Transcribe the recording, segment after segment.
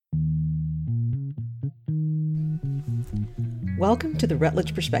Welcome to the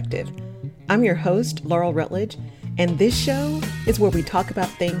Rutledge Perspective. I'm your host, Laurel Rutledge, and this show is where we talk about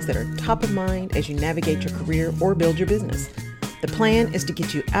things that are top of mind as you navigate your career or build your business. The plan is to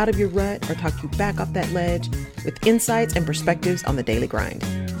get you out of your rut or talk you back off that ledge with insights and perspectives on the daily grind.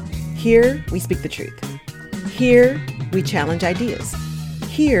 Here, we speak the truth. Here, we challenge ideas.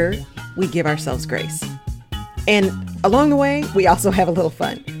 Here, we give ourselves grace. And along the way, we also have a little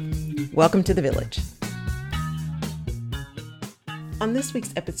fun. Welcome to the village. On this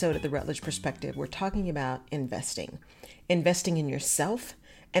week's episode of the Rutledge Perspective, we're talking about investing. Investing in yourself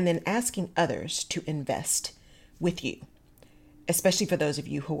and then asking others to invest with you, especially for those of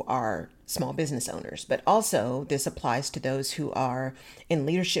you who are small business owners. But also this applies to those who are in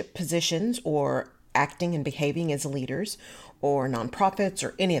leadership positions or acting and behaving as leaders or nonprofits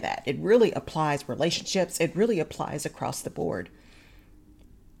or any of that. It really applies relationships. It really applies across the board.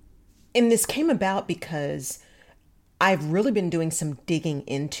 And this came about because I've really been doing some digging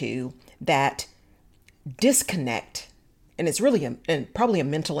into that disconnect, and it's really probably a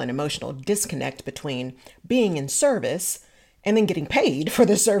mental and emotional disconnect between being in service and then getting paid for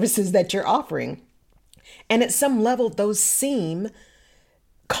the services that you're offering. And at some level, those seem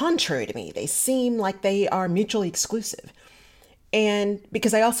contrary to me. They seem like they are mutually exclusive. And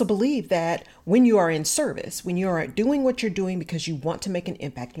because I also believe that when you are in service, when you are doing what you're doing because you want to make an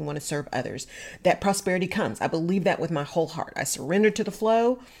impact, you want to serve others, that prosperity comes. I believe that with my whole heart. I surrender to the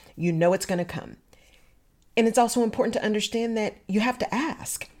flow. You know it's going to come. And it's also important to understand that you have to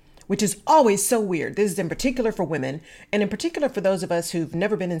ask, which is always so weird. This is in particular for women, and in particular for those of us who've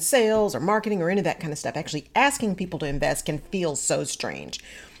never been in sales or marketing or any of that kind of stuff. Actually, asking people to invest can feel so strange.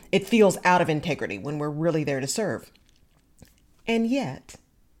 It feels out of integrity when we're really there to serve. And yet,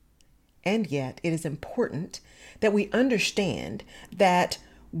 it is important that we understand that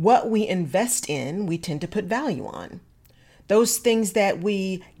what we invest in, we tend to put value on. Those things that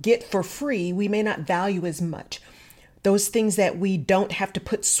we get for free, we may not value as much. Those things that we don't have to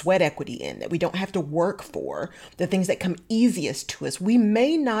put sweat equity in, that we don't have to work for, the things that come easiest to us, we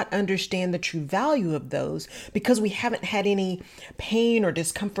may not understand the true value of those because we haven't had any pain or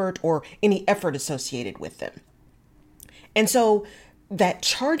discomfort or any effort associated with them. And so that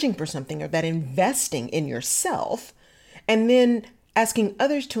charging for something or that investing in yourself and then asking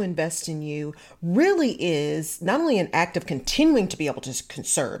others to invest in you really is not only an act of continuing to be able to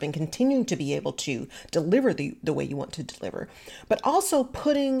conserve and continuing to be able to deliver the way you want to deliver, but also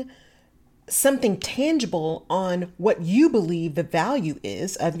putting something tangible on what you believe the value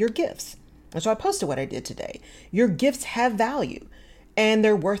is of your gifts. And so I posted what I did today. Your gifts have value and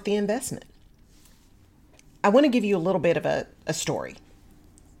they're worth the investment. I want to give you a little bit of a story.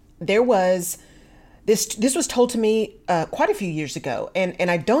 There was this was told to me quite a few years ago,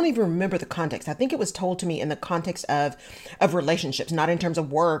 and I don't even remember the context. I think it was told to me in the context of relationships, not in terms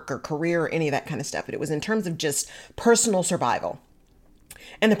of work or career or any of that kind of stuff, but it was in terms of just personal survival.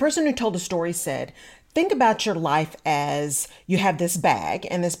 And the person who told the story said, think about your life as you have this bag,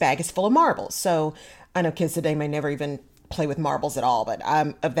 and this bag is full of marbles. So I know kids today may never even play with marbles at all, but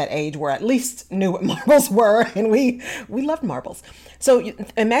I'm of that age where I at least knew what marbles were, and we loved marbles. So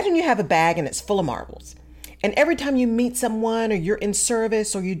imagine you have a bag and it's full of marbles, and every time you meet someone or you're in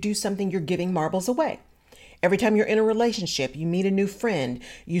service or you do something, you're giving marbles away. Every time you're in a relationship, you meet a new friend,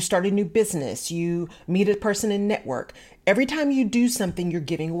 you start a new business, you meet a person in network. Every time you do something, you're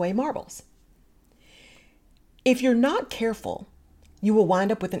giving away marbles. If you're not careful, you will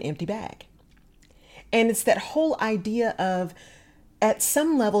wind up with an empty bag. And it's that whole idea of, at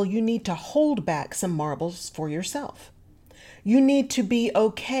some level, you need to hold back some marbles for yourself. You need to be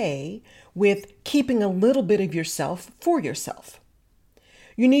okay with keeping a little bit of yourself for yourself.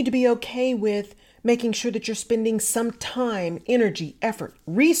 You need to be okay with making sure that you're spending some time, energy, effort,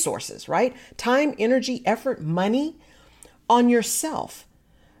 resources, right? Time, energy, effort, money on yourself.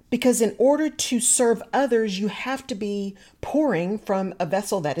 Because in order to serve others, you have to be pouring from a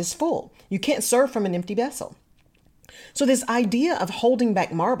vessel that is full. You can't serve from an empty vessel. So this idea of holding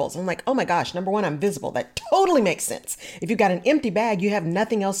back marbles, I'm like, oh my gosh, number one, I'm visible. That totally makes sense. If you've got an empty bag, you have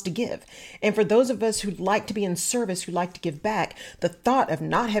nothing else to give. And for those of us who like to be in service, who like to give back, the thought of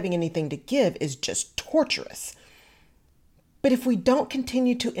not having anything to give is just torturous. But if we don't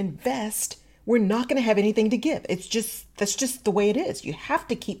continue to invest, we're not going to have anything to give. That's just the way it is. You have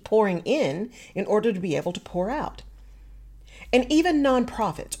to keep pouring in order to be able to pour out. And even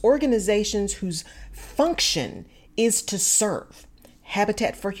nonprofits, organizations whose function is to serve,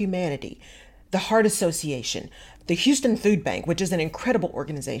 Habitat for Humanity, the Heart Association, the Houston Food Bank, which is an incredible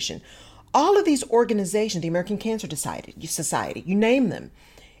organization. All of these organizations, the American Cancer Society, you name them,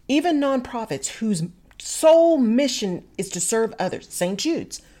 even nonprofits whose sole mission is to serve others, St.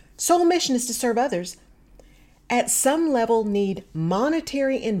 Jude's sole mission is to serve others, at some level need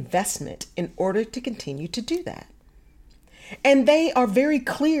monetary investment in order to continue to do that. And they are very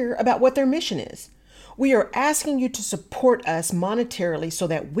clear about what their mission is. We are asking you to support us monetarily so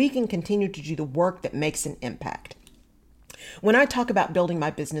that we can continue to do the work that makes an impact. When I talk about building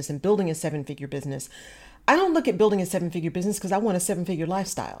my business and building a 7-figure business, I don't look at building a 7-figure business because I want a 7-figure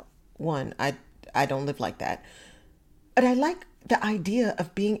lifestyle. One, I don't live like that. But I like the idea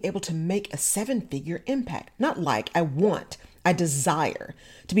of being able to make a 7-figure impact. I desire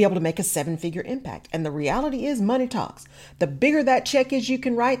to be able to make a 7-figure impact. And the reality is money talks. The bigger that check is you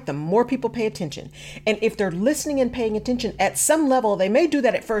can write, the more people pay attention. And if they're listening and paying attention at some level, they may do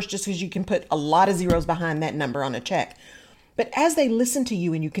that at first just because you can put a lot of zeros behind that number on a check. But as they listen to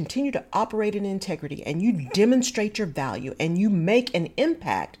you and you continue to operate in integrity and you demonstrate your value and you make an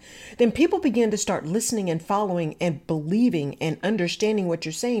impact, then people begin to start listening and following and believing and understanding what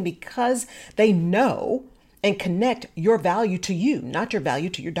you're saying because they know and connect your value to you, not your value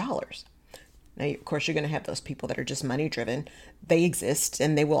to your dollars. Now, of course, you're going to have those people that are just money driven. They exist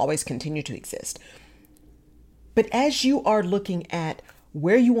and they will always continue to exist. But as you are looking at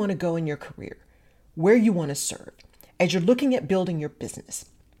where you want to go in your career, where you want to serve, as you're looking at building your business,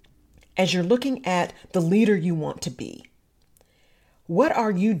 as you're looking at the leader you want to be, what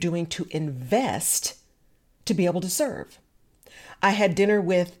are you doing to invest to be able to serve? I had dinner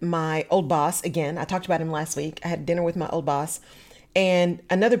with my old boss. Again, I talked about him last week. I had dinner with my old boss. And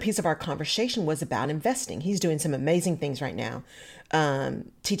another piece of our conversation was about investing. He's doing some amazing things right now,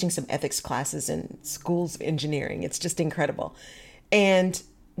 teaching some ethics classes in schools of engineering. It's just incredible. And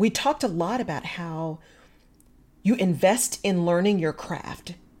we talked a lot about how you invest in learning your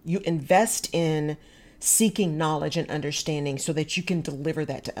craft. You invest in seeking knowledge and understanding so that you can deliver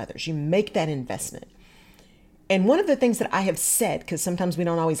that to others. You make that investment. And one of the things that I have said, because sometimes we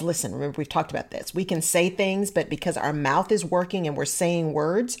don't always listen. Remember, we've talked about this. We can say things, but because our mouth is working and we're saying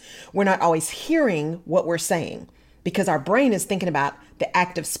words, we're not always hearing what we're saying because our brain is thinking about the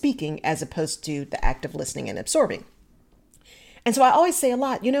act of speaking as opposed to the act of listening and absorbing. And so I always say a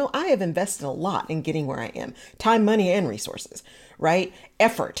lot, I have invested a lot in getting where I am. Time, money, and resources, right?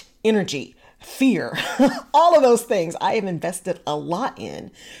 Effort, energy, fear, all of those things I have invested a lot in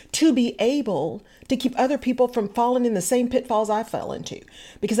to be able to keep other people from falling in the same pitfalls I fell into,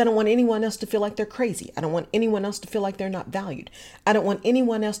 because I don't want anyone else to feel like they're crazy. I don't want anyone else to feel like they're not valued. I don't want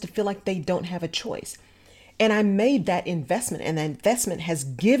anyone else to feel like they don't have a choice. And I made that investment, and that investment has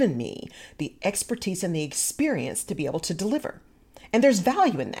given me the expertise and the experience to be able to deliver. And there's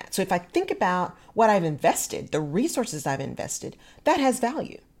value in that. So if I think about what I've invested, the resources I've invested, that has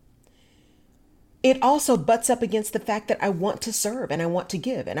value. It also butts up against the fact that I want to serve and I want to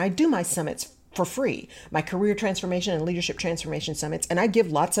give. And I do my summits for free, my career transformation and leadership transformation summits. And I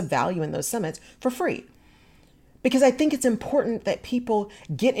give lots of value in those summits for free because I think it's important that people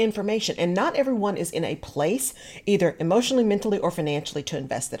get information, and not everyone is in a place either emotionally, mentally, or financially to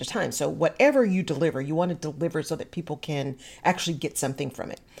invest at a time. So whatever you deliver, you want to deliver so that people can actually get something from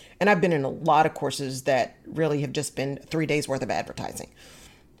it. And I've been in a lot of courses that really have just been 3 days worth of advertising.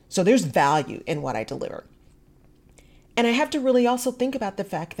 So there's value in what I deliver. And I have to really also think about the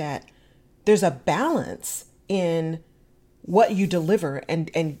fact that there's a balance in what you deliver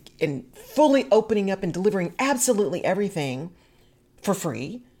and fully opening up and delivering absolutely everything for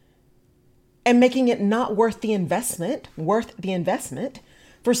free and making it not worth the investment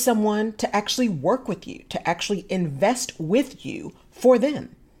for someone to actually work with you, to actually invest with you for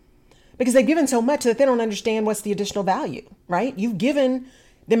them. Because they've given so much that they don't understand what's the additional value, right? You've given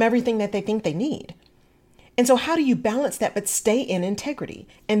them everything that they think they need. And so how do you balance that but stay in integrity?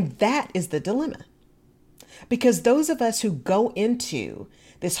 And that is the dilemma. Because those of us who go into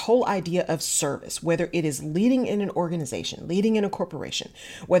this whole idea of service, whether it is leading in an organization, leading in a corporation,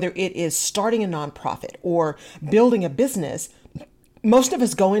 whether it is starting a nonprofit or building a business, most of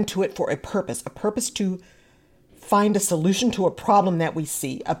us go into it for a purpose to find a solution to a problem that we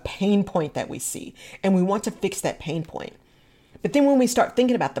see, a pain point that we see, and we want to fix that pain point. But then when we start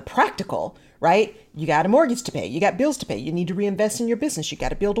thinking about the practical, right? You got a mortgage to pay. You got bills to pay. You need to reinvest in your business. You got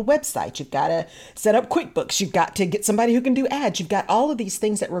to build a website. You've got to set up QuickBooks. You've got to get somebody who can do ads. You've got all of these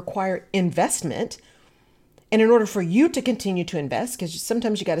things that require investment. And in order for you to continue to invest, because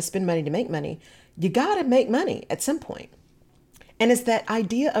sometimes you got to spend money to make money, you got to make money at some point. And it's that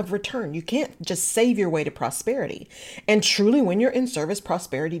idea of return. You can't just save your way to prosperity. And truly, when you're in service,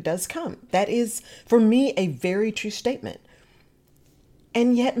 prosperity does come. That is, for me, a very true statement.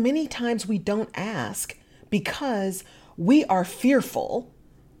 And yet many times we don't ask because we are fearful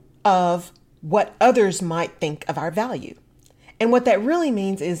of what others might think of our value. And what that really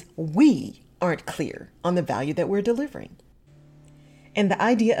means is we aren't clear on the value that we're delivering. And the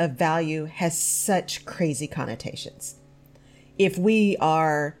idea of value has such crazy connotations. If we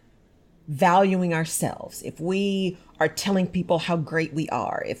are valuing ourselves, if we are telling people how great we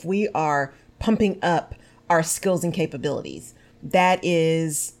are, if we are pumping up our skills and capabilities, that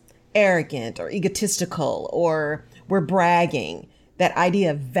is arrogant or egotistical, or we're bragging. That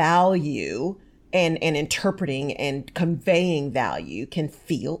idea of value and interpreting and conveying value can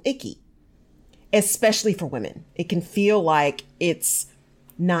feel icky, especially for women. It can feel like it's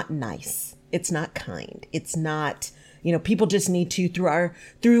not nice. It's not kind. It's not, people just need to,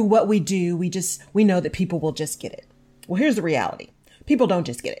 through what we do, we know that people will just get it. Well, here's the reality. People don't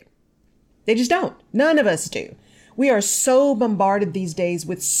just get it. They just don't. None of us do. We are so bombarded these days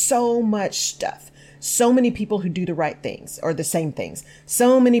with so much stuff. So many people who do the right things or the same things.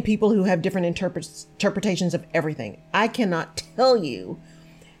 So many people who have different interpretations of everything. I cannot tell you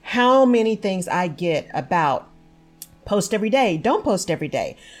how many things I get about post every day, don't post every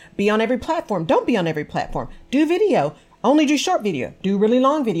day, be on every platform, don't be on every platform, do video, only do short video, do really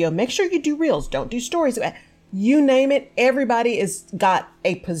long video, make sure you do reels, don't do stories. You name it, everybody has got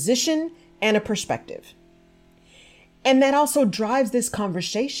a position and a perspective. And that also drives this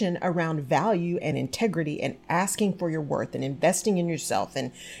conversation around value and integrity and asking for your worth and investing in yourself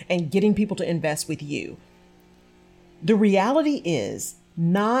and getting people to invest with you. The reality is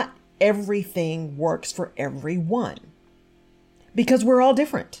not everything works for everyone because we're all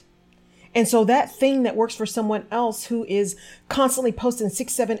different. And so that thing that works for someone else who is constantly posting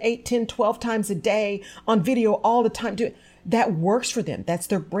 6, 7, 8, 10, 12 times a day on video all the time, that works for them. That's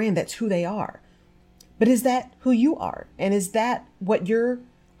their brand. That's who they are. But is that who you are? And is that what your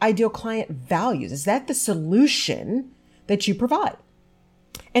ideal client values? Is that the solution that you provide?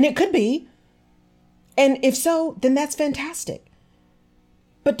 And it could be. And if so, then that's fantastic.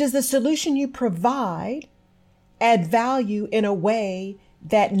 But does the solution you provide add value in a way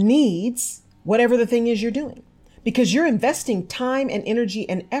that needs whatever the thing is you're doing? Because you're investing time and energy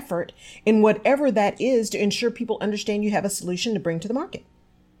and effort in whatever that is to ensure people understand you have a solution to bring to the market,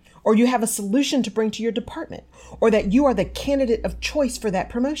 or you have a solution to bring to your department, or that you are the candidate of choice for that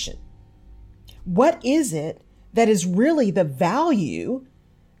promotion. What is it that is really the value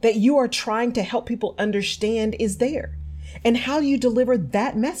that you are trying to help people understand is there? And how do you deliver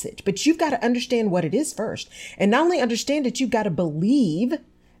that message? But you've got to understand what it is first. And not only understand it, you've got to believe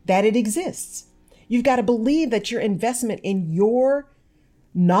that it exists. You've got to believe that your investment in your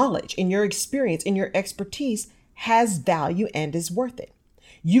knowledge, in your experience, in your expertise has value and is worth it.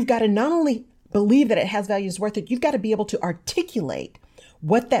 You've got to not only believe that it has value, is worth it, you've got to be able to articulate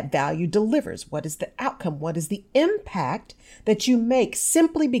what that value delivers. What is the outcome? What is the impact that you make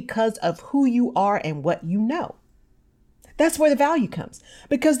simply because of who you are and what you know? That's where the value comes,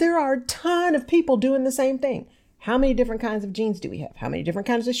 because there are a ton of people doing the same thing. How many different kinds of jeans do we have? How many different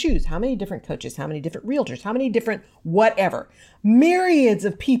kinds of shoes? How many different coaches? How many different realtors? How many different whatever? Myriads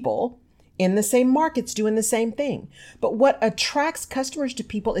of people in the same markets doing the same thing. But what attracts customers to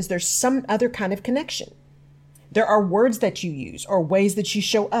people is there's some other kind of connection. There are words that you use, or ways that you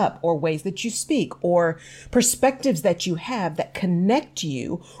show up, or ways that you speak, or perspectives that you have that connect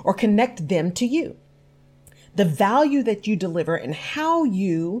you or connect them to you. The value that you deliver and how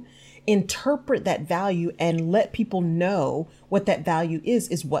you interpret that value and let people know what that value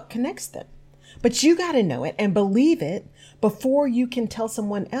is what connects them. But you got to know it and believe it before you can tell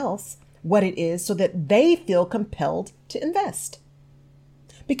someone else what it is so that they feel compelled to invest.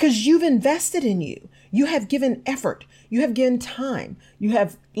 Because you've invested in you. You have given effort. You have given time. You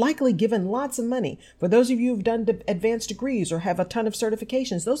have likely given lots of money. For those of you who've done advanced degrees or have a ton of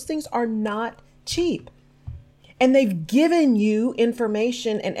certifications, those things are not cheap. And they've given you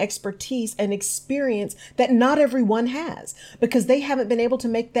information and expertise and experience that not everyone has, because they haven't been able to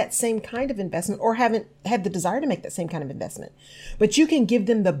make that same kind of investment or haven't had the desire to make that same kind of investment. But you can give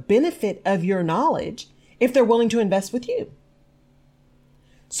them the benefit of your knowledge if they're willing to invest with you.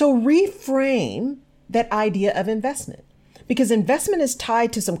 So reframe that idea of investment, because investment is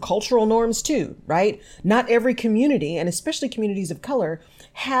tied to some cultural norms too, right? Not every community, and especially communities of color,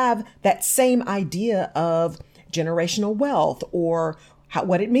 have that same idea of generational wealth or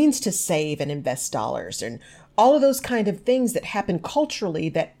what it means to save and invest dollars, and all of those kind of things that happen culturally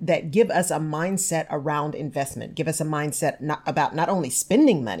that give us a mindset around investment, give us a mindset not only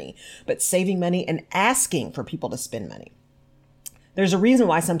spending money, but saving money and asking for people to spend money. There's a reason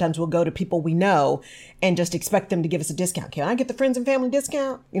why sometimes we'll go to people we know and just expect them to give us a discount. Can I get the friends and family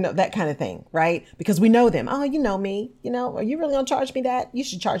discount? That kind of thing, right? Because we know them. Oh, you know me. Are you really going to charge me that? You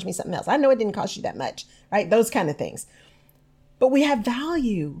should charge me something else. I know it didn't cost you that much, right? Those kind of things. But we have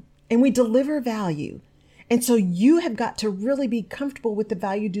value and we deliver value. And so you have got to really be comfortable with the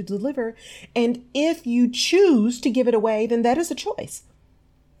value to deliver. And if you choose to give it away, then that is a choice.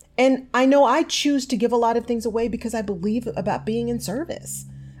 And I know I choose to give a lot of things away because I believe about being in service.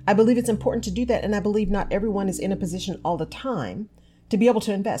 I believe it's important to do that. And I believe not everyone is in a position all the time to be able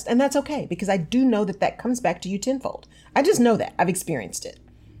to invest. And that's okay, because I do know that comes back to you tenfold. I just know that. I've experienced it.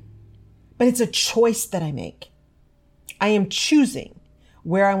 But it's a choice that I make. I am choosing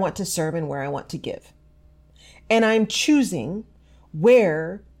where I want to serve and where I want to give. And I'm choosing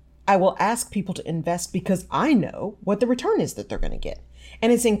where I will ask people to invest because I know what the return is that they're going to get.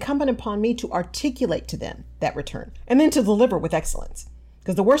 And it's incumbent upon me to articulate to them that return and then to deliver with excellence.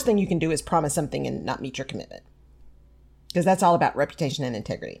 Because the worst thing you can do is promise something and not meet your commitment. Because that's all about reputation and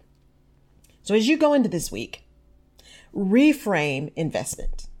integrity. So as you go into this week, reframe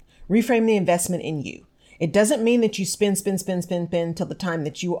investment. Reframe the investment in you. It doesn't mean that you spend till the time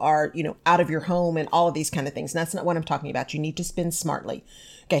that you are, out of your home and all of these kind of things. And that's not what I'm talking about. You need to spend smartly.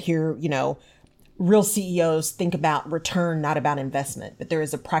 Okay, here, real CEOs think about return, not about investment, but there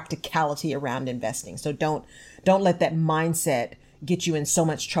is a practicality around investing. So don't let that mindset get you in so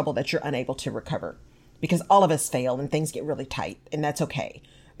much trouble that you're unable to recover, because all of us fail and things get really tight, and that's okay.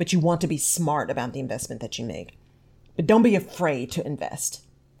 But you want to be smart about the investment that you make. But don't be afraid to invest.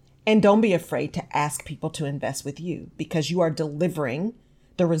 And don't be afraid to ask people to invest with you, because you are delivering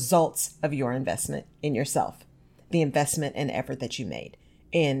the results of your investment in yourself, the investment and effort that you made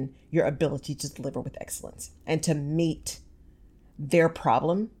in your ability to deliver with excellence and to meet their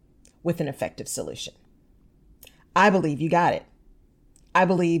problem with an effective solution. I believe you got it. I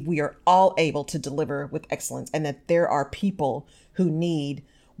believe we are all able to deliver with excellence, and that there are people who need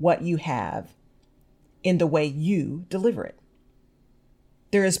what you have in the way you deliver it.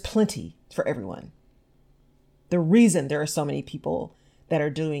 There is plenty for everyone. The reason there are so many people that are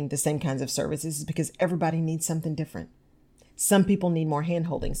doing the same kinds of services is because everybody needs something different. Some people need more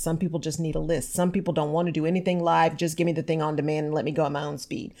handholding. Some people just need a list. Some people don't want to do anything live. Just give me the thing on demand and let me go at my own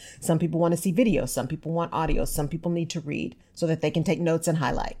speed. Some people want to see video. Some people want audio. Some people need to read so that they can take notes and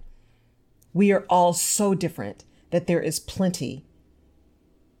highlight. We are all so different that there is plenty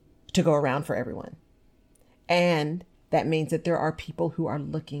to go around for everyone. And that means that there are people who are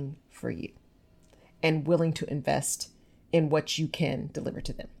looking for you and willing to invest in what you can deliver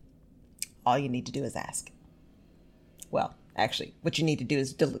to them. All you need to do is ask. Well, actually, what you need to do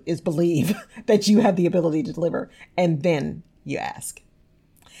is believe that you have the ability to deliver, and then you ask.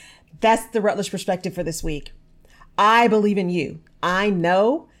 That's the Rutledge perspective for this week. I believe in you. I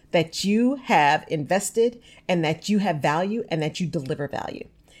know that you have invested and that you have value and that you deliver value.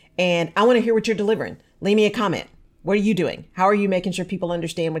 And I want to hear what you're delivering. Leave me a comment. What are you doing? How are you making sure people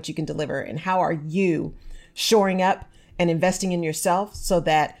understand what you can deliver? And how are you shoring up and investing in yourself so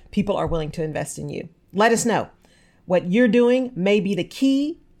that people are willing to invest in you? Let us know. What you're doing may be the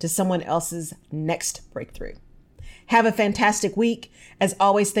key to someone else's next breakthrough. Have a fantastic week. As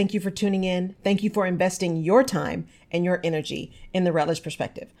always, thank you for tuning in. Thank you for investing your time and your energy in the Rutledge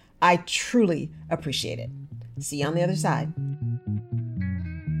perspective. I truly appreciate it. See you on the other side.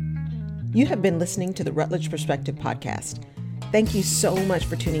 You have been listening to the Rutledge Perspective podcast. Thank you so much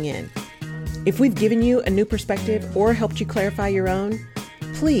for tuning in. If we've given you a new perspective or helped you clarify your own,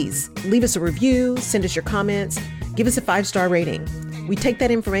 please leave us a review, send us your comments, give us a 5-star rating. We take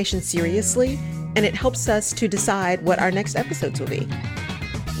that information seriously, and it helps us to decide what our next episodes will be.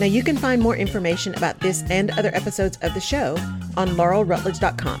 Now, you can find more information about this and other episodes of the show on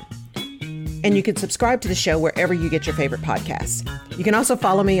laurelrutledge.com. And you can subscribe to the show wherever you get your favorite podcasts. You can also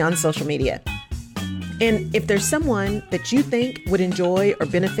follow me on social media. And if there's someone that you think would enjoy or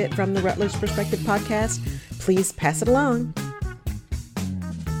benefit from the Rutledge Perspective podcast, please pass it along.